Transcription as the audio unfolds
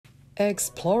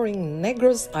Exploring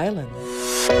Negros Island.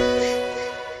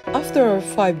 After a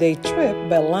 5-day trip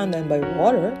by land and by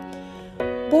water,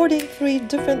 boarding 3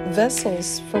 different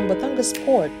vessels from Batangas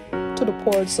Port to the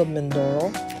ports of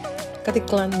Mindoro,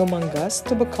 Caticlan, Dumangas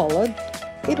to Bacolod,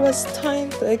 it was time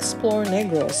to explore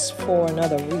Negros for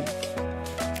another week.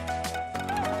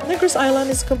 Negros Island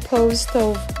is composed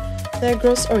of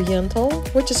Negros Oriental,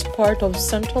 which is part of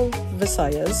Central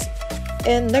Visayas,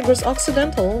 and Negros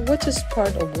Occidental, which is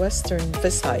part of Western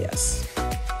Visayas.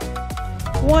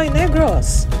 Why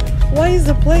Negros? Why is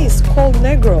the place called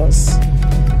Negros?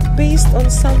 Based on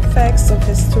some facts of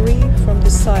history from the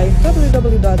site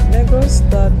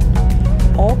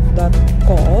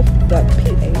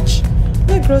www.negros.oc.gov.ph,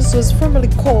 Negros was formerly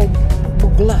called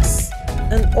Buglas,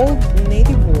 an old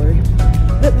native word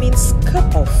that means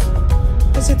cut off,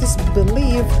 as it is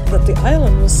believed that the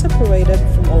island was separated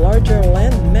from a larger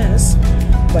land mass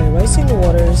by rising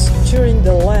waters during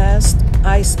the last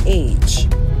ice age.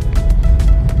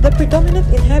 The predominant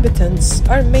inhabitants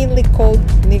are mainly called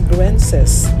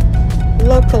Negrenses,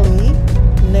 locally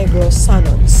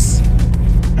Negrosanons.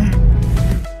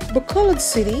 Bacolod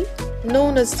City,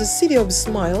 known as the City of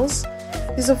Smiles,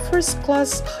 is a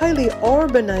first-class, highly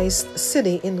urbanized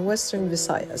city in Western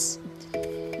Visayas.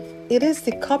 It is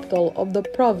the capital of the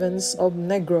Province of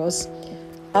Negros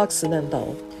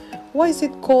Occidental. Why is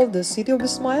it called the City of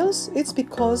Smiles? It's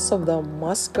because of the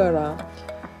Mascara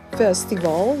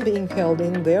festival being held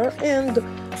in there and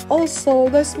also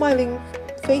the smiling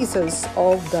faces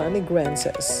of the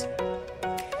Negrenses.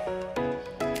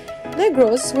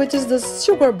 Negros, which is the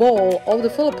sugar bowl of the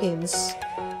Philippines,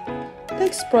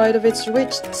 takes pride of its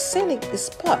rich scenic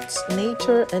spots,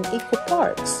 nature and eco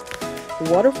parks,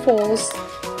 waterfalls,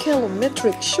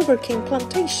 kilometric sugarcane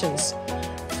plantations,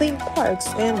 theme parks,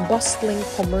 and bustling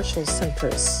commercial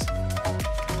centers.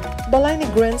 Balay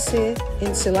Negrense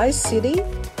in Silay City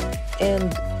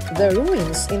and the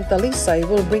ruins in Talisay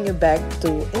will bring you back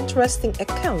to interesting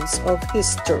accounts of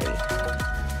history.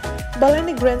 Balay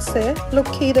Negrense,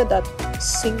 located at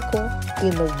 5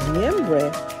 de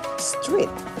Noviembre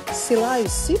Street, Silay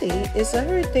City, is a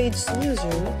heritage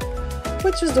museum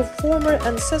which is the former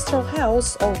ancestral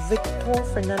house of Victor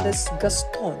Fernandez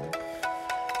Gaston,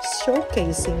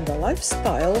 showcasing the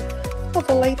lifestyle of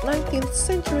a late 19th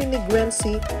century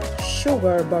Negrense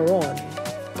sugar baron.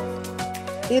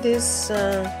 It is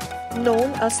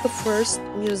known as the first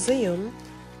museum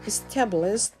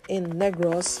established in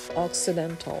Negros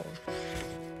Occidental.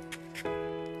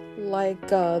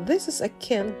 This is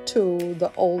akin to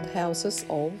the old houses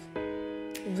of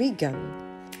vegan,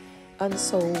 and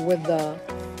so with the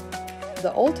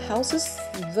old houses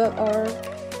that are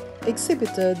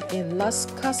exhibited in Las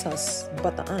Casas,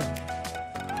 Bataan.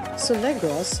 So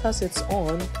Negros has its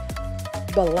own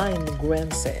Balay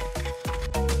Negrense.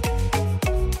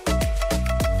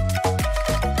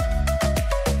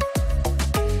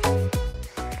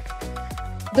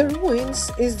 The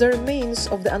ruins is the remains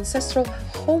of the ancestral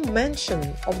home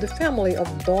mansion of the family of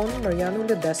Don Mariano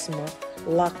Ledesma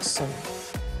Lacson.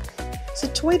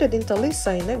 Situated in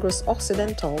Talisay, Negros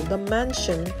Occidental, the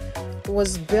mansion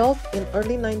was built in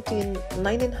early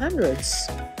 1900s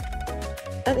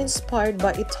and inspired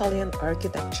by Italian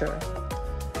architecture.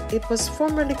 It was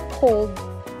formerly called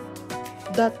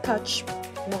the Taj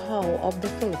Mahal of the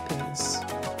Philippines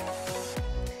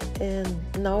and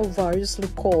now variously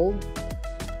called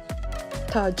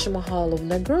Taj Mahal of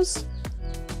Negros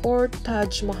or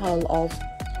Taj Mahal of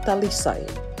Talisay,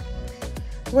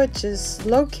 which is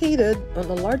located on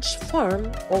a large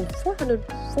farm of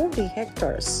 440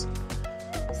 hectares,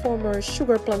 former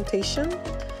sugar plantation,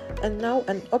 and now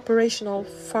an operational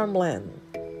farmland.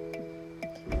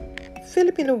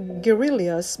 Filipino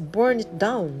guerrillas burned it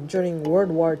down during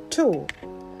World War II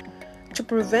to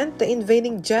prevent the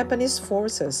invading Japanese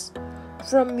forces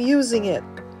from using it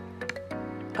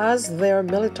as their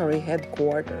military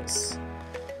headquarters.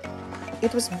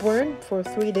 It was burned for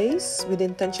 3 days with the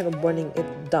intention of burning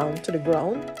it down to the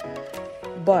ground,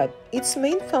 but its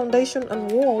main foundation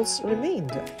and walls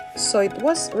remained, so it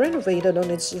was renovated on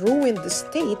its ruined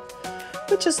estate,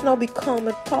 which has now become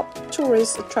a top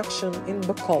tourist attraction in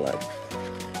Bacolod,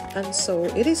 and so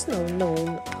it is now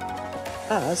known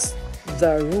as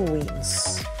the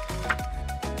Ruins.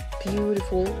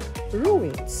 Beautiful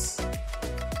ruins.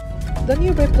 The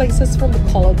nearby places from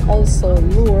Bacolod also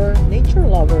lure nature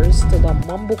lovers to the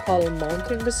Mambukal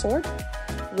Mountain Resort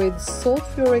with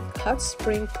sulfuric hot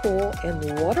spring pool and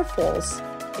waterfalls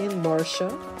in Marcia,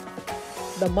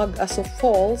 the Mag-Aso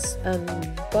Falls, and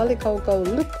Balicaucau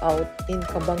Lookout in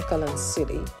Cabancalan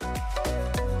City.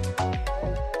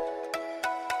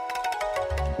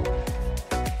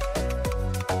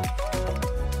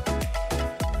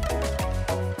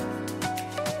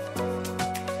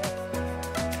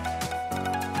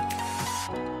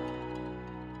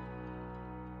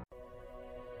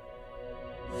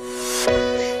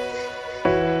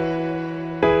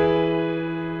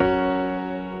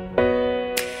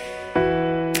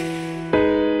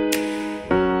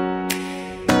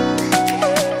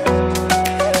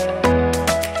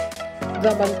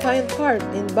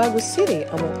 Cotabato City,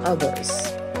 among others.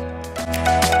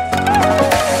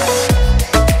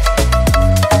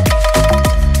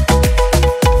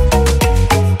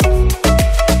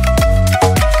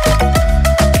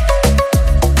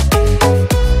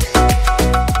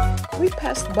 We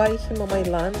passed by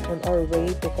Himamaylan on our way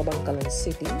to Cabancalan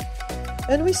City,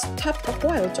 and we stopped a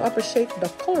while to appreciate the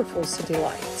colorful city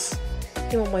lights.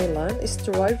 Himamaylan is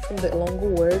derived from the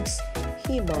Ilonggo words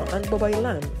Hima and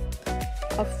Babaylan,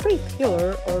 a faith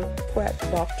healer or quack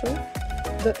doctor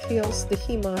that heals the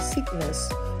Hima sickness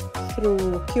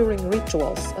through curing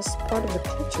rituals as part of the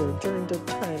culture during the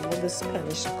time of the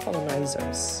Spanish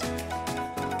colonizers.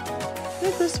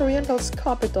 Negros Oriental's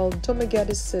capital,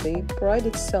 Dumangas City, prides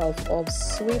itself of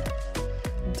sweet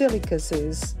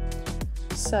delicacies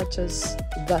such as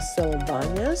the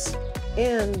Silbanyas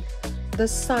and the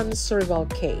San Serval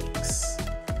cakes.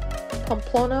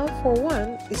 Pamplona, for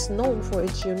one, is known for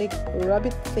its unique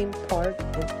rabbit theme park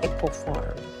and eco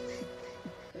farm.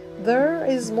 There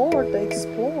is more to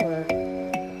explore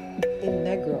in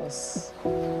Negros.